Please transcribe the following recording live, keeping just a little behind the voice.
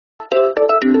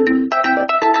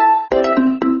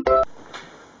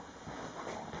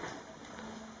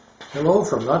Hello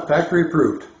from Not Factory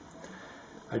Approved.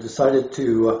 I decided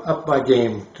to up my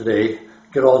game today,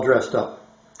 get all dressed up.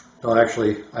 No,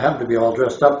 actually, I happen to be all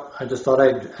dressed up. I just thought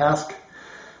I'd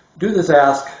do this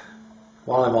ask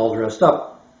while I'm all dressed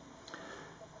up.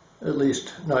 At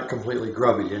least not completely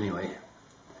grubby anyway.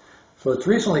 So it's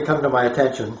recently come to my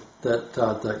attention that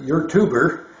the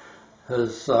YouTuber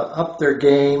has upped their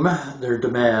game, their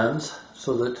demands,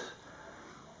 so that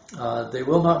they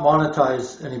will not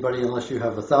monetize anybody unless you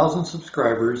have 1,000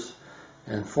 subscribers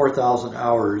and 4,000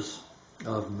 hours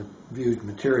of viewed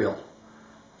material.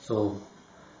 So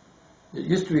it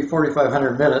used to be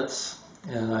 4,500 minutes,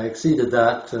 and I exceeded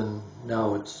that, and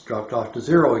now it's dropped off to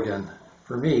 0 again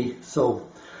for me. So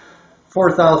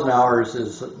 4,000 hours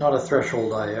is not a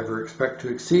threshold I ever expect to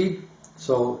exceed.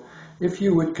 So if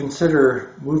you would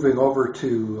consider moving over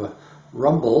to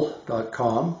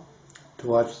rumble.com to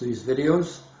watch these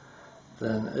videos,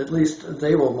 then at least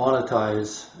they will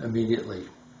monetize immediately.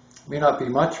 May not be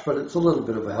much, but it's a little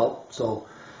bit of a help. So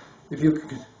if you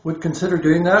would consider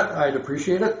doing that, I'd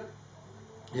appreciate it.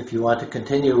 If you want to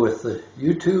continue with the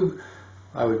YouTube,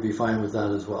 I would be fine with that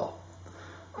as well.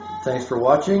 Thanks for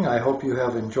watching. I hope you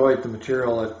have enjoyed the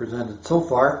material I've presented so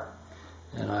far,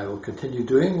 and I will continue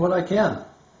doing what I can.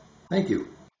 Thank you.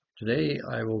 Today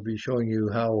I will be showing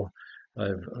you how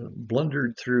I've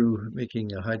blundered through making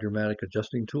a Hydramatic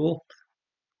adjusting tool.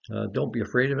 Don't be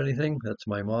afraid of anything. That's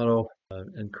my motto,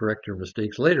 and correct your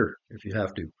mistakes later if you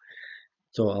have to.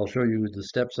 So I'll show you the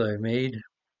steps I made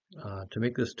to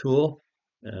make this tool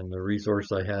and the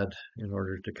resource I had in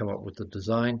order to come up with the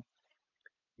design,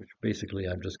 which basically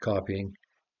I'm just copying.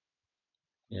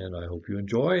 And I hope you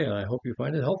enjoy, and I hope you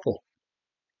find it helpful.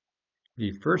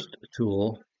 The first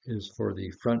tool is for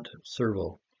the front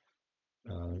servo,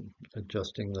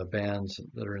 adjusting the bands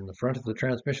that are in the front of the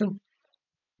transmission.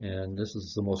 And this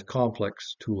is the most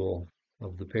complex tool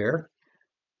of the pair.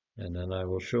 And then I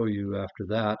will show you after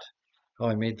that how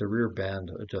I made the rear band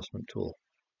adjustment tool,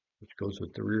 which goes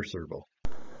with the rear servo.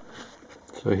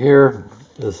 So here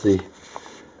is the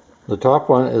top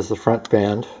one is the front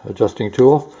band adjusting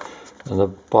tool, and the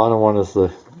bottom one is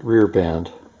the rear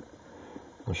band.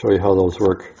 I'll show you how those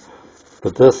work.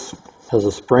 But this has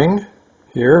a spring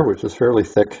here, which is fairly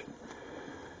thick,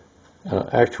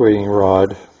 actuating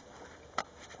rod.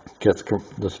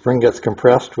 The spring gets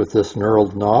compressed with this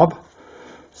knurled knob,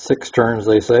 6 turns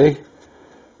they say,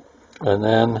 and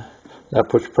then that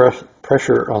puts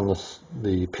pressure on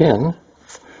the pin,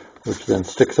 which then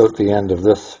sticks out the end of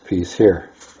this piece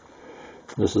here.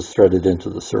 This is threaded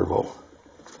into the servo.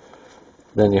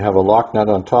 Then you have a lock nut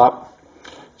on top.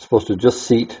 It's supposed to just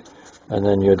seat, and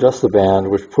then you adjust the band,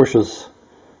 which pushes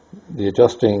the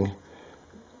adjusting,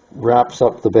 wraps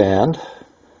up the band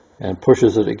and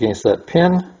pushes it against that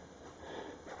pin,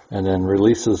 and then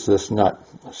releases this nut.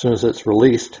 As soon as it's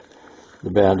released, the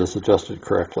band is adjusted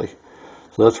correctly.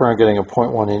 So that's where I'm getting a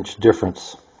 0.1 inch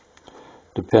difference,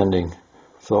 depending.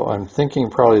 So I'm thinking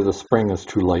probably the spring is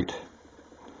too light.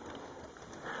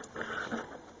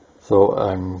 So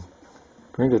I'm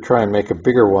going to try and make a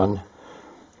bigger one.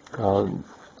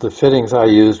 The fittings I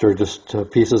used are just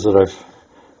pieces that I've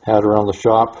had around the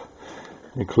shop,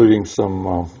 including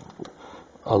some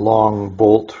a long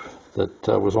bolt that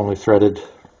was only threaded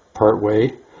part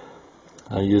way.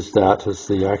 I used that as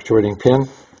the actuating pin,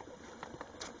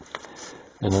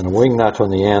 and then a wing nut on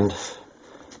the end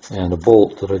and a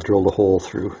bolt that I drilled a hole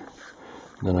through.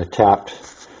 And then I tapped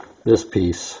this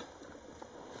piece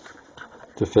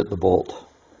to fit the bolt.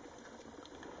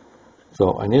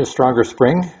 So I need a stronger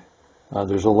spring.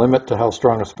 There's a limit to how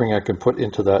strong a spring I can put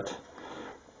into that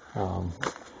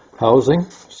housing,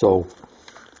 so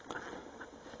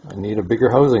I need a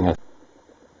bigger housing.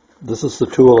 This is the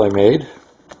tool I made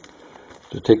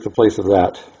to take the place of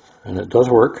that, and it does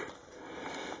work.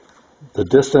 The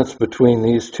distance between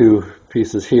these two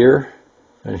pieces here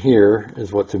and here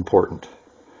is what's important.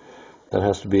 That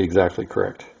has to be exactly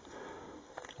correct.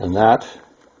 And that,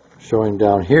 showing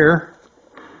down here,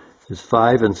 is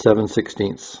 5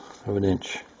 7/16 of an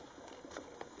inch.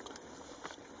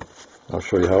 I'll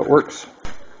show you how it works.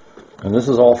 And this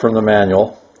is all from the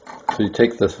manual. So you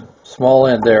take the small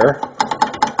end there,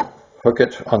 hook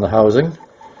it on the housing,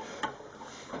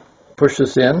 push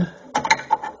this in,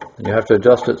 and you have to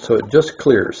adjust it so it just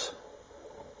clears,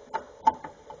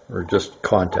 or just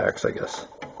contacts, I guess.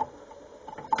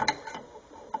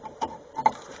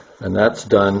 And that's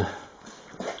done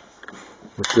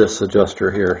with this adjuster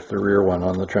here, the rear one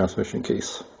on the transmission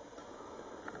case.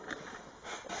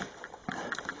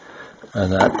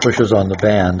 And that pushes on the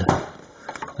band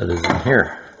that is in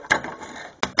here.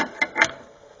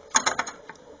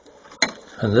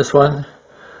 And this one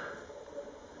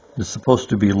is supposed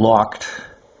to be locked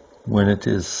when it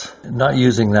is not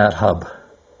using that hub.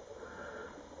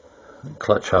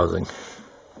 Clutch housing,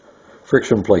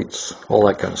 friction plates, all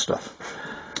that kind of stuff.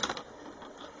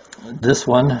 This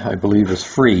one, I believe, is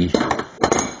free.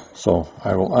 So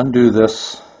I will undo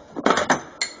this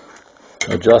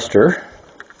adjuster.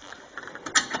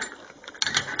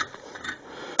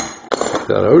 Take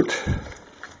that out.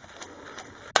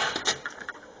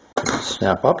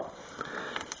 Snap up.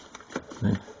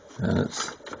 And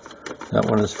that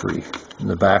one is free. And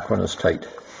the back one is tight.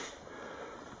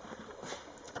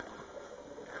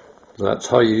 That's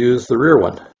how you use the rear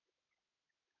one.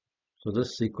 So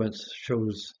this sequence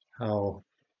shows how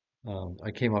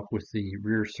I came up with the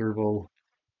rear servo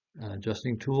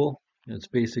adjusting tool. It's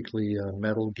basically a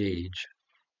metal gauge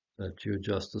that you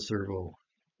adjust the servo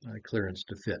clearance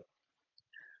to fit.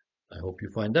 I hope you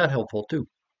find that helpful too.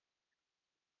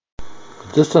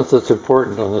 The distance that's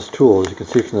important on this tool, as you can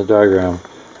see from the diagram,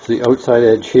 is the outside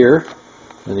edge here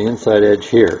and the inside edge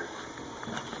here.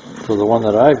 So the one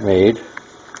that I've made,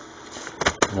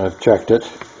 and I've checked it,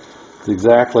 is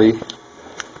exactly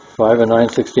 5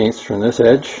 9/16 from this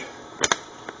edge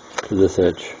to this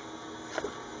edge.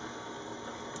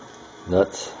 And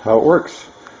that's how it works.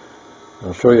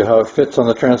 I'll show you how it fits on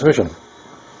the transmission.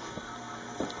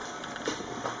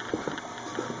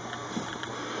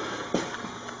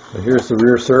 So here's the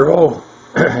rear servo.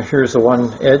 Here's the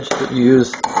one edge that you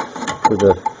use for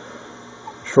the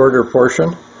shorter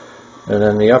portion, and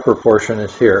then the upper portion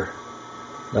is here.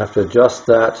 I have to adjust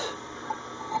that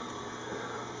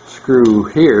screw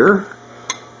here,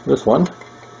 this one,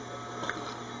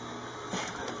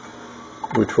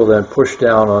 which will then push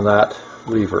down on that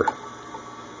lever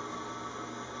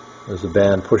as the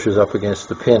band pushes up against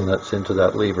the pin that's into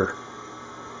that lever.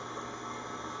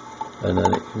 And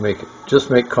then it can just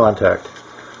make contact,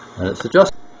 and it's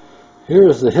adjusted. Here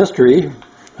is the history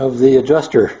of the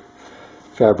adjuster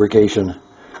fabrication.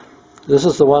 This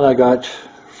is the one I got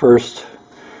first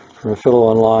from a fellow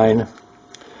online,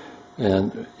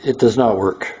 and it does not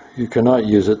work. You cannot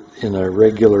use it in a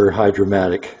regular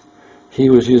Hydramatic. He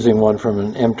was using one from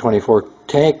an M24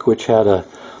 tank, which had a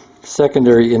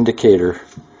secondary indicator,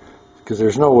 because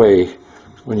there's no way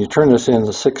when you turn this in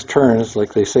the 6 turns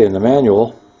like they say in the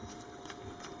manual.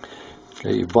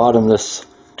 Okay, you bottom this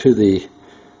to the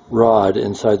rod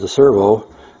inside the servo,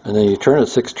 and then you turn it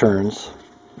 6 turns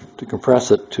to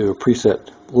compress it to a preset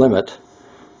limit.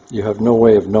 You have no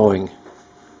way of knowing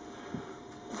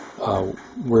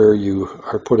where you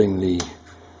are putting the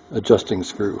adjusting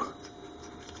screw.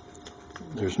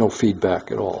 There's no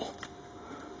feedback at all.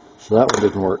 So that one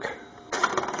didn't work.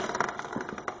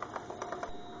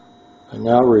 And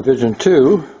now revision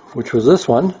 2, which was this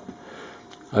one,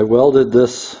 I welded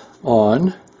this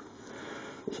on,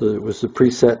 so it was the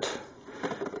preset,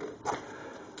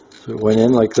 so it went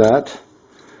in like that,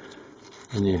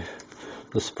 and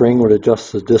the spring would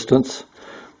adjust the distance.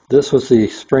 This was the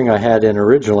spring I had in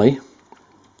originally,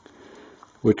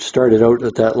 which started out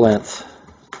at that length.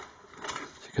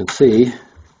 As you can see, it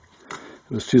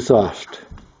was too soft.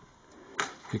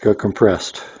 It got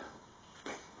compressed.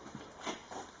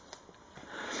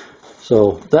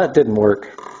 So that didn't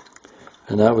work.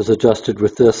 And that was adjusted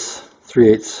with this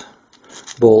 3/8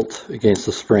 bolt against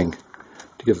the spring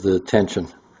to give the tension.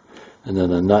 And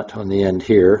then a nut on the end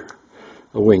here,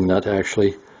 a wing nut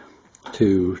actually,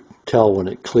 to tell when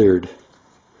it cleared.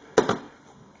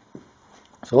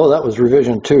 So that was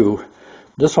revision 2.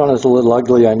 This one is a little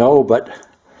ugly, I know, but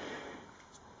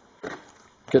I'm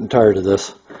getting tired of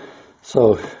this.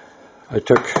 So I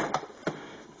took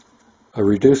a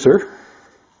reducer,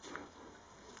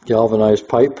 galvanized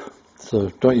pipe. So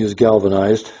don't use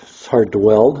galvanized, it's hard to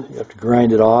weld. You have to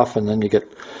grind it off and then you get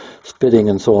spitting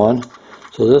and so on.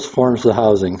 So this forms the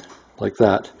housing like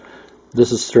that.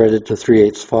 This is threaded to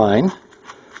 3/8 fine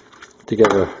to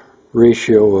get a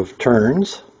ratio of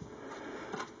turns.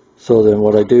 So then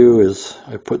what I do is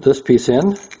I put this piece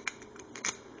in,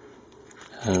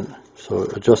 and so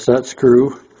adjust that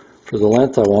screw for the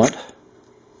length I want,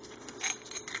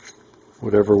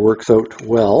 whatever works out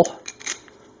well.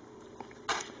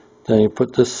 Then you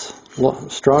put this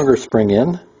stronger spring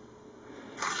in.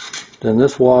 Then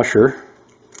this washer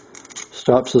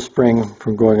stops the spring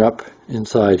from going up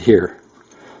inside here.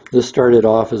 This started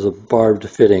off as a barbed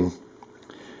fitting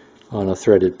on a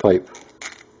threaded pipe.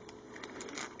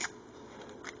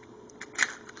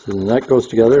 So then that goes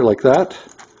together like that.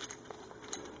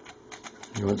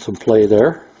 You want some play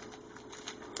there.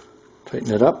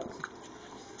 Tighten it up.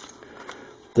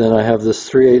 Then I have this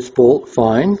 3/8 bolt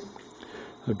fine.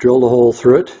 I've drilled a hole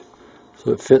through it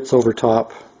so it fits over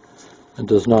top, and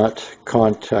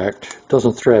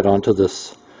doesn't thread onto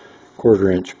this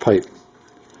 1/4 inch pipe.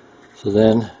 So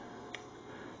then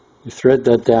you thread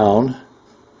that down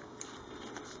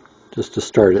just to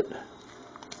start it.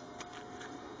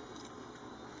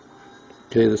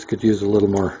 Okay, this could use a little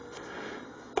more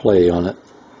play on it.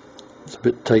 It's a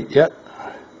bit tight yet.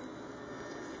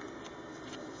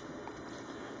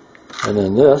 And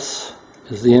then this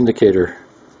is the indicator.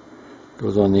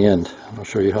 Goes on the end. I'll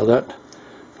show you how that.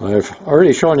 I've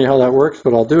already shown you how that works,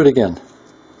 but I'll do it again.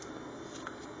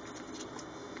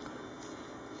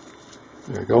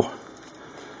 There we go.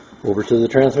 Over to the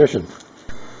transmission.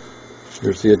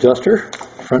 Here's the adjuster,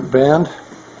 front band.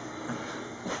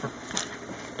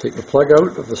 Take the plug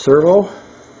out of the servo.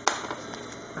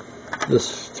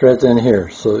 This threads in here,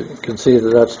 so you can see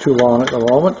that that's too long at the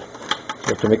moment. You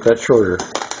have to make that shorter.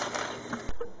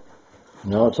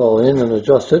 Now it's all in and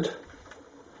adjusted.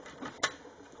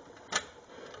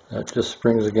 That just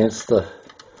springs against the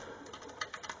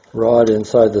rod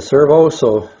inside the servo,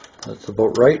 so that's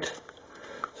about right.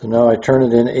 So now I turn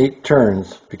it in 8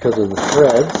 turns because of the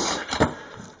threads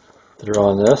that are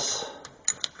on this.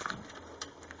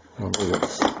 I believe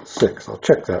it's 6. I'll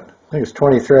check that. I think it's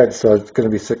 20 threads, so it's going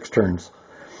to be 6 turns.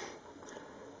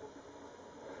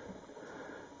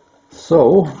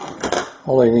 So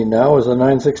all I need now is a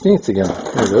 9/16 again.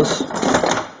 Here it is.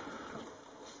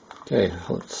 Okay,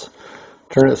 let's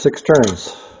turn it 6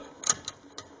 turns.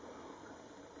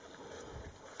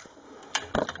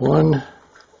 1,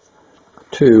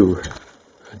 2.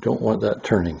 I don't want that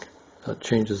turning. That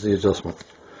changes the adjustment.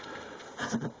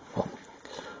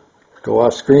 Go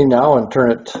off screen now and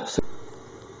turn it.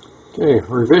 Okay,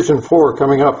 revision 4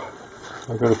 coming up.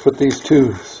 I'm going to put these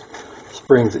 2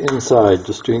 springs inside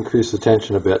just to increase the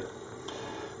tension a bit.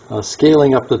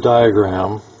 Scaling up the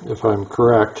diagram, if I'm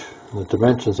correct, and the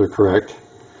dimensions are correct,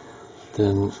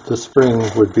 then this spring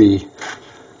would be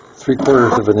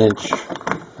 3/4 of an inch,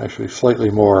 actually slightly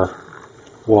more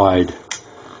wide.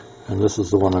 And this is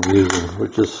the one I'm using,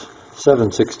 which is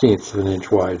 7/16 of an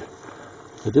inch wide.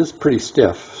 It is pretty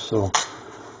stiff, so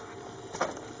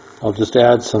I'll just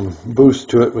add some boost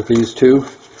to it with these 2,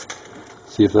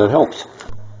 see if that helps.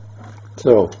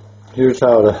 So here's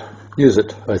how to use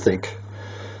it, I think.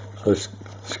 So I've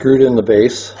screwed in the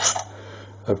base.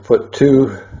 I've put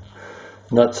 2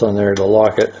 nuts on there to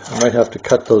lock it. I might have to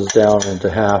cut those down into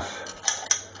half.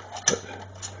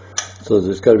 So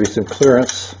there's got to be some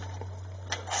clearance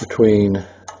between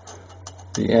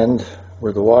the end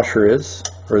where the washer is,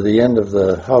 or the end of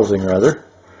the housing rather,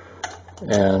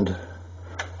 and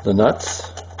the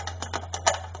nuts.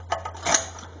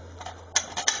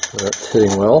 So that's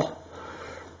hitting well.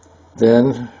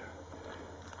 Then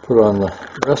put on the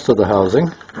rest of the housing,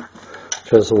 which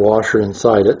has a washer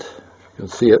inside it. You can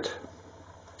see it.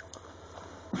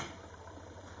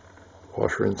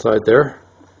 Washer inside there.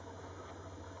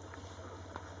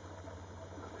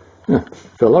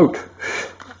 Fell out.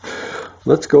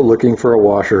 Let's go looking for a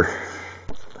washer.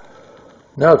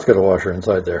 Now it's got a washer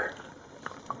inside there.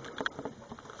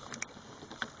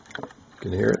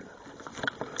 Can you hear it?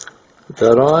 Put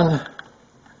that on.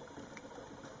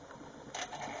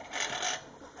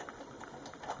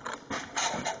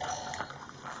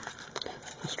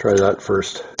 Let's try that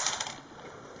first.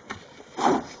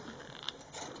 Put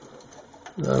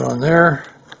that on there.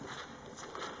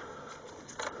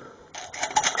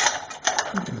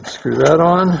 And screw that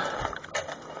on.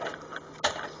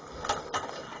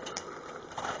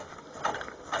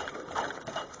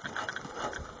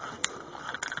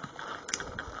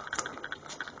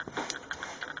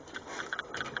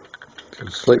 A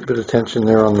slight bit of tension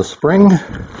there on the spring.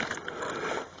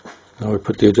 Now we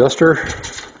put the adjuster.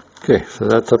 Okay, so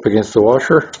that's up against the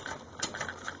washer.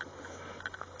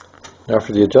 Now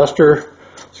for the adjuster,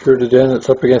 screwed it in, it's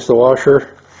up against the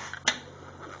washer.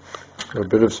 A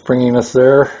bit of springiness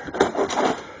there.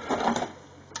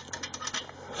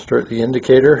 Start the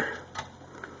indicator.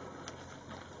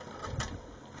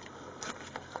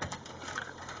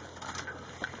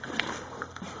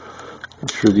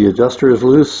 Make sure the adjuster is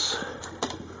loose.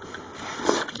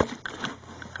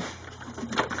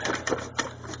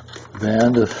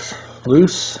 Band is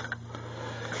loose.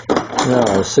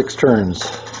 Now 6 turns.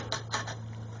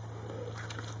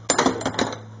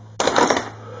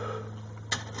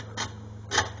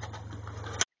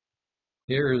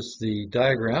 Here is the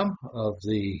diagram of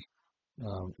the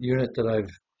unit that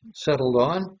I've settled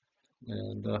on,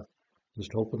 and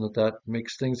just hoping that that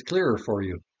makes things clearer for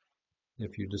you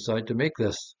if you decide to make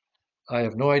this. I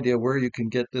have no idea where you can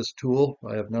get this tool.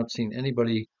 I have not seen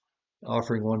anybody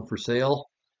offering one for sale,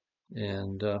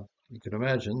 and you can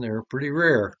imagine they're pretty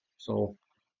rare. So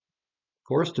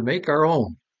for us to make our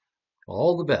own.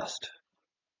 All the best.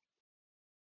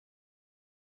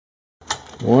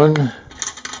 1,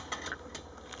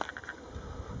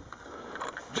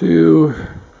 2,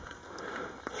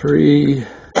 3,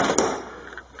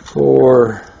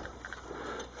 4,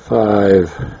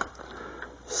 5,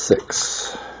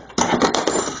 6. A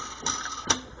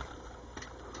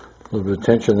little bit of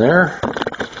tension there.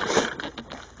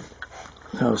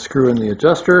 Now screw in the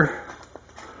adjuster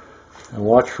and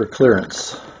watch for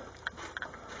clearance.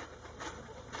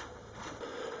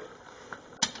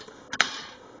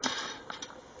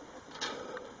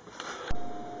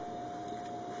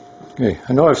 Okay,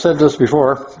 I know I've said this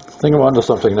before. I think I'm onto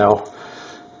something now.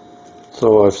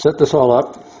 So I've set this all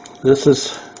up. This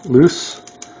is loose,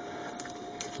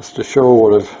 just to show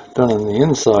what I've done on the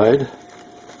inside.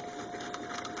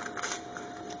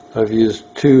 I've used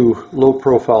 2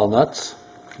 low-profile nuts.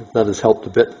 That has helped a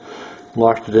bit.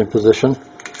 Locked it in position.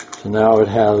 So now it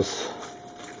has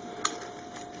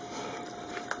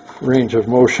range of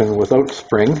motion without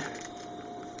spring.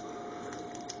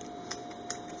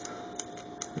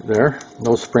 There,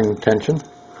 no spring tension.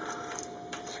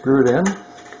 Screw it in.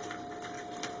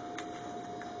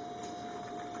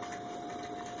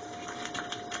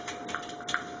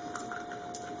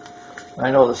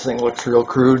 I know this thing looks real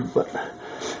crude, but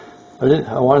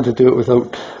I wanted to do it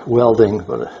without welding,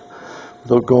 but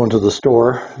without going to the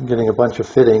store and getting a bunch of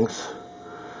fittings.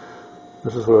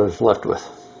 This is what I was left with.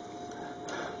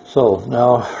 So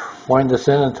now wind this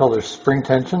in until there's spring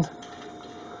tension.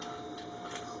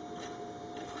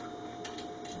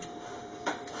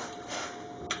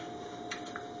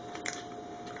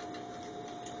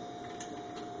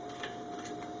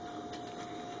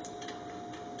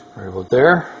 Right about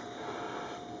there.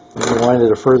 Wind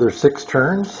it a further 6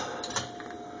 turns.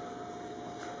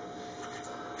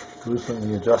 Loosen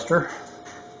the adjuster.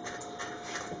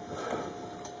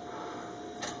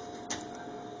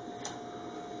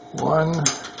 One,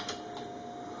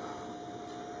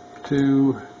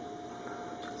 2,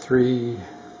 3,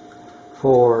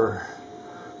 4,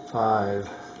 5,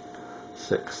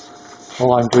 6.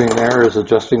 All I'm doing there is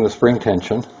adjusting the spring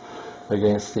tension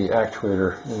against the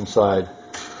actuator inside.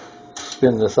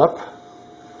 Spin this up,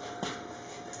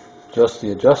 adjust the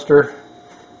adjuster,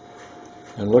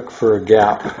 and look for a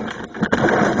gap,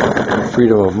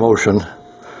 freedom of motion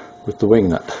with the wing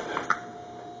nut.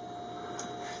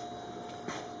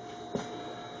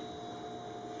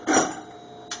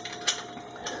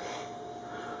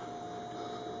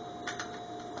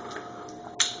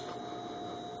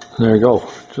 There you go,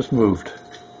 just moved.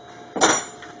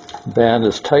 Band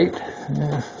is tight,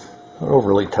 not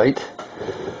overly tight,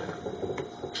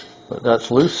 but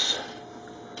that's loose.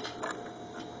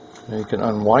 Now you can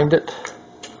unwind it.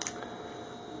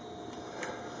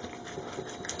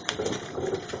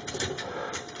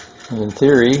 And in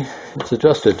theory, it's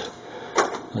adjusted.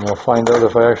 And I'll find out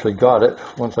if I actually got it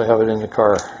once I have it in the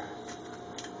car.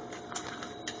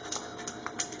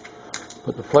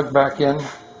 Put the plug back in,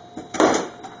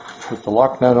 put the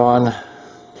lock nut on,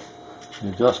 the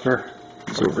adjuster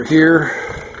is over here,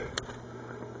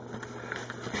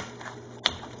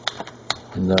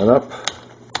 and that up,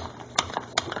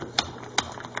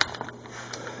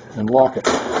 and lock it.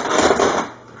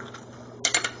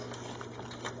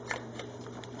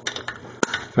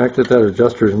 The fact that that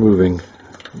adjuster is moving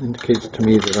indicates to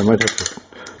me that I might have to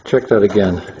check that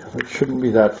again. It shouldn't be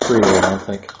that free, I don't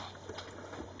think.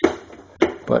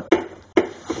 But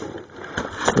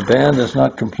the band is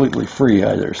not completely free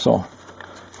either, so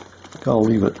I'll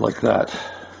leave it like that.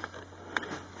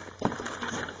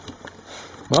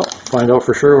 Well, find out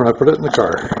for sure when I put it in the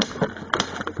car.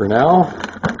 For now,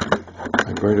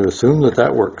 I'm going to assume that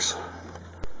that works.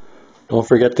 Don't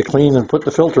forget to clean and put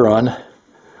the filter on.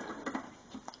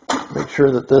 Make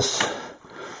sure that this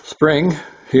spring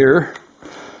here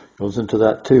goes into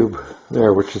that tube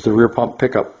there, which is the rear pump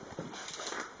pickup.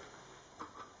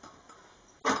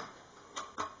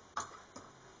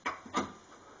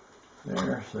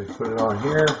 There, so you put it on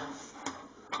here,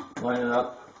 line it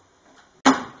up,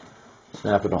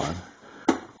 snap it on.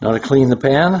 Now to clean the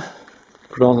pan,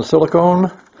 put on the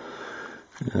silicone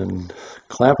and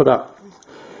clamp it up.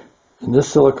 And this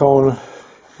silicone,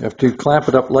 you have to clamp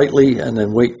it up lightly and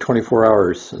then wait 24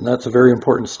 hours. And that's a very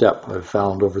important step I've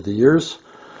found over the years.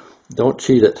 Don't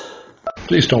cheat it.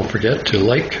 Please don't forget to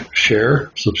like,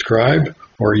 share, subscribe,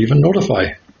 or even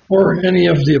notify, or any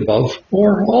of the above,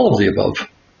 or all of the above.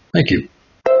 Thank you.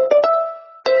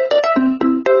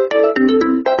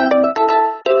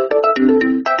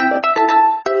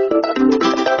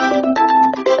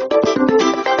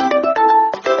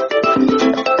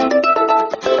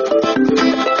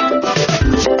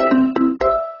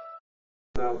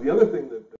 Now, the other thing that